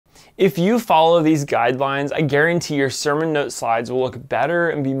If you follow these guidelines, I guarantee your sermon note slides will look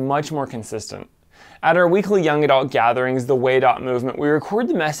better and be much more consistent. At our weekly young adult gatherings, the Way Movement, we record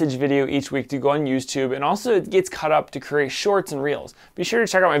the message video each week to go on YouTube, and also it gets cut up to create shorts and reels. Be sure to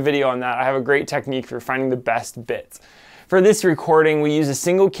check out my video on that. I have a great technique for finding the best bits. For this recording, we use a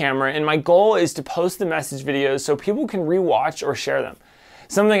single camera, and my goal is to post the message videos so people can rewatch or share them.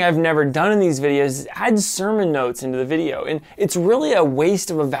 Something I've never done in these videos is add sermon notes into the video, and it's really a waste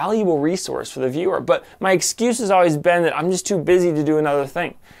of a valuable resource for the viewer, but my excuse has always been that I'm just too busy to do another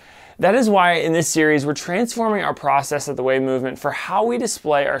thing. That is why in this series we're transforming our process at the Way Movement for how we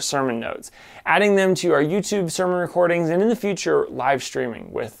display our sermon notes, adding them to our YouTube sermon recordings, and in the future live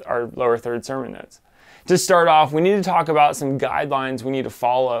streaming with our lower third sermon notes. To start off, we need to talk about some guidelines we need to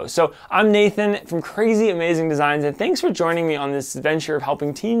follow. So I'm Nathan from Crazy Amazing Designs, and thanks for joining me on this adventure of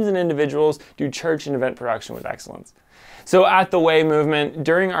helping teams and individuals do church and event production with excellence. So at the Way Movement,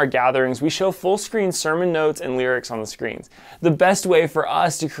 during our gatherings, we show full screen sermon notes and lyrics on the screens. The best way for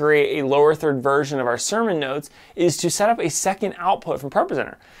us to create a lower third version of our sermon notes is to set up a second output from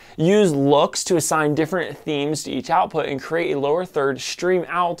ProPresenter. Use looks to assign different themes to each output and create a lower third stream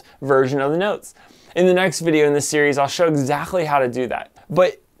out version of the notes. In the next video in this series, I'll show exactly how to do that.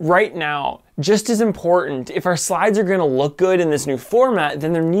 But right now, just as important, if our slides are going to look good in this new format,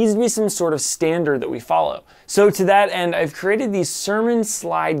 then there needs to be some sort of standard that we follow. So to that end, I've created these sermon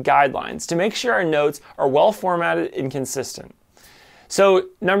slide guidelines to make sure our notes are well formatted and consistent. So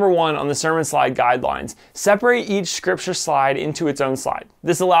number one on the sermon slide guidelines, separate each scripture slide into its own slide.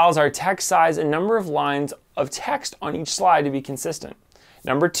 This allows our text size and number of lines of text on each slide to be consistent.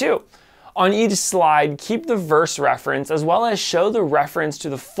 Number two, on each slide, keep the verse reference as well as show the reference to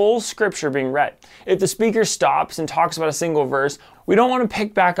the full scripture being read. If the speaker stops and talks about a single verse, we don't want to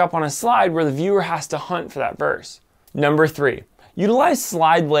pick back up on a slide where the viewer has to hunt for that verse. Number three, utilize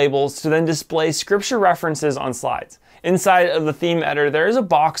slide labels to then display scripture references on slides. Inside of the theme editor, there is a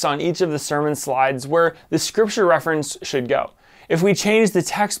box on each of the sermon slides where the scripture reference should go. If we change the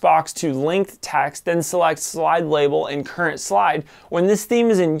text box to linked text, then select slide label and current slide, when this theme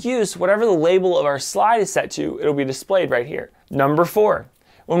is in use, whatever the label of our slide is set to, it'll be displayed right here. Number four,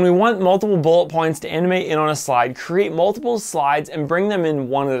 when we want multiple bullet points to animate in on a slide, create multiple slides and bring them in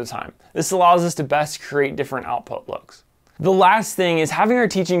one at a time. This allows us to best create different output looks. The last thing is having our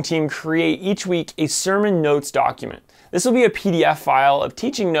teaching team create each week a sermon notes document. This will be a PDF file of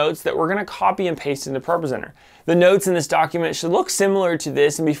teaching notes that we're going to copy and paste into ProPresenter. The notes in this document should look similar to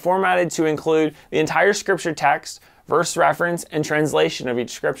this and be formatted to include the entire scripture text, verse reference, and translation of each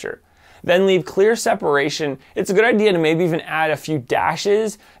scripture. Then leave clear separation. It's a good idea to maybe even add a few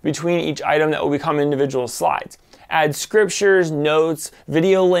dashes between each item that will become individual slides. Add scriptures, notes,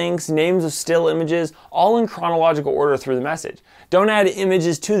 video links, names of still images, all in chronological order through the message. Don't add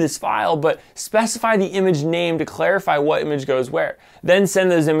images to this file, but specify the image name to clarify what image goes where. Then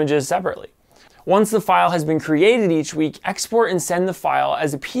send those images separately. Once the file has been created each week, export and send the file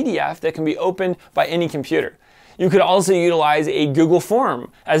as a PDF that can be opened by any computer. You could also utilize a Google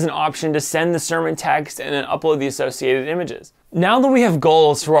form as an option to send the sermon text and then upload the associated images. Now that we have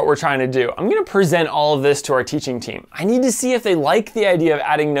goals for what we're trying to do, I'm going to present all of this to our teaching team. I need to see if they like the idea of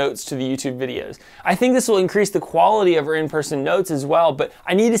adding notes to the YouTube videos. I think this will increase the quality of our in-person notes as well, but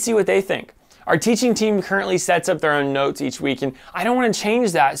I need to see what they think. Our teaching team currently sets up their own notes each week, and I don't want to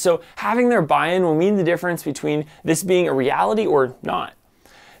change that, so having their buy-in will mean the difference between this being a reality or not.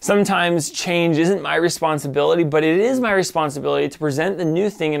 Sometimes change isn't my responsibility, but it is my responsibility to present the new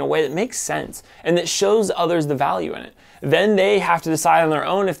thing in a way that makes sense and that shows others the value in it. Then they have to decide on their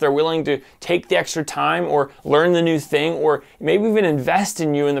own if they're willing to take the extra time or learn the new thing or maybe even invest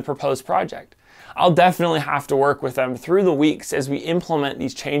in you in the proposed project. I'll definitely have to work with them through the weeks as we implement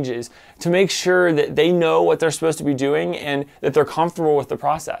these changes to make sure that they know what they're supposed to be doing and that they're comfortable with the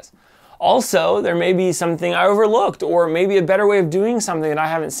process. Also, there may be something I overlooked or maybe a better way of doing something that I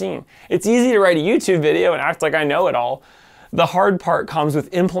haven't seen. It's easy to write a YouTube video and act like I know it all. The hard part comes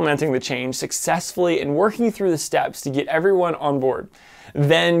with implementing the change successfully and working through the steps to get everyone on board.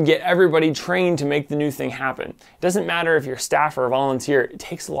 Then get everybody trained to make the new thing happen. It doesn't matter if you're staff or a volunteer, it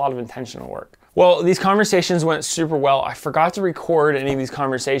takes a lot of intentional work. Well, these conversations went super well. I forgot to record any of these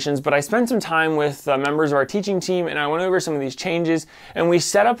conversations, but I spent some time with members of our teaching team and I went over some of these changes and we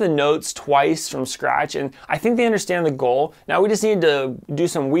set up the notes twice from scratch and I think they understand the goal. Now we just need to do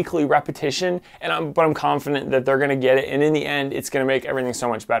some weekly repetition but I'm confident that they're gonna get it and in the end it's gonna make everything so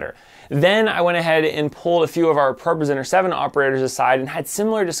much better. Then I went ahead and pulled a few of our ProPresenter 7 operators aside and had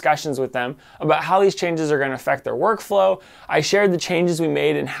similar discussions with them about how these changes are gonna affect their workflow. I shared the changes we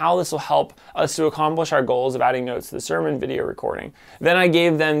made and how this will help us to accomplish our goals of adding notes to the sermon video recording. Then I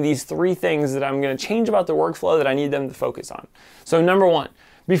gave them these 3 things that I'm going to change about the workflow that I need them to focus on. So number 1,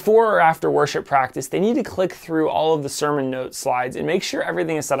 before or after worship practice, they need to click through all of the sermon notes slides and make sure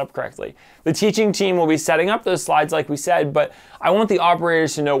everything is set up correctly. The teaching team will be setting up those slides like we said, but I want the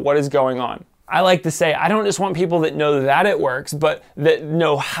operators to know what is going on. I like to say, I don't just want people that know that it works, but that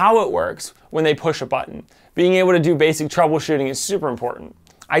know how it works when they push a button. Being able to do basic troubleshooting is super important.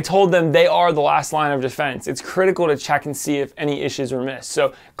 I told them they are the last line of defense. It's critical to check and see if any issues were missed.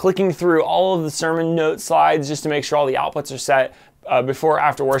 So clicking through all of the sermon note slides just to make sure all the outputs are set before or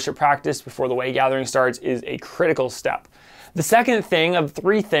after worship practice, before the way gathering starts, is a critical step. The second thing of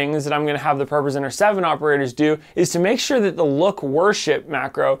 3 things that I'm going to have the ProPresenter 7 operators do is to make sure that the look worship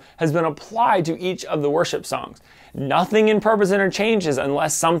macro has been applied to each of the worship songs. Nothing in ProPresenter changes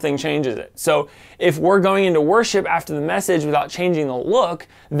unless something changes it. So if we're going into worship after the message without changing the look,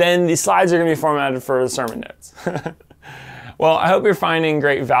 then the slides are going to be formatted for the sermon notes. Well, I hope you're finding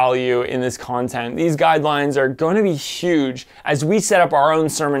great value in this content. These guidelines are going to be huge as we set up our own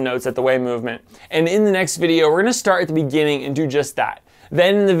sermon notes at the Way Movement. And in the next video, we're going to start at the beginning and do just that.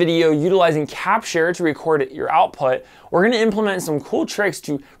 Then in the video, utilizing capture to record your output, we're going to implement some cool tricks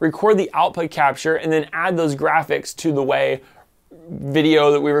to record the output capture and then add those graphics to the Way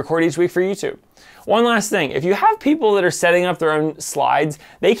video that we record each week for YouTube. One last thing, if you have people that are setting up their own slides,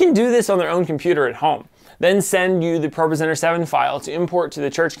 they can do this on their own computer at home. Then send you the ProPresenter 7 file to import to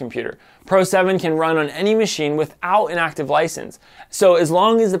the church computer. Pro 7 can run on any machine without an active license. So as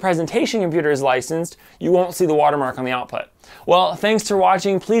long as the presentation computer is licensed, you won't see the watermark on the output. Well, thanks for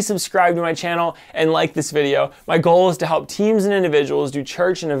watching. Please subscribe to my channel and like this video. My goal is to help teams and individuals do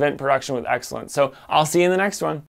church and event production with excellence. So I'll see you in the next one.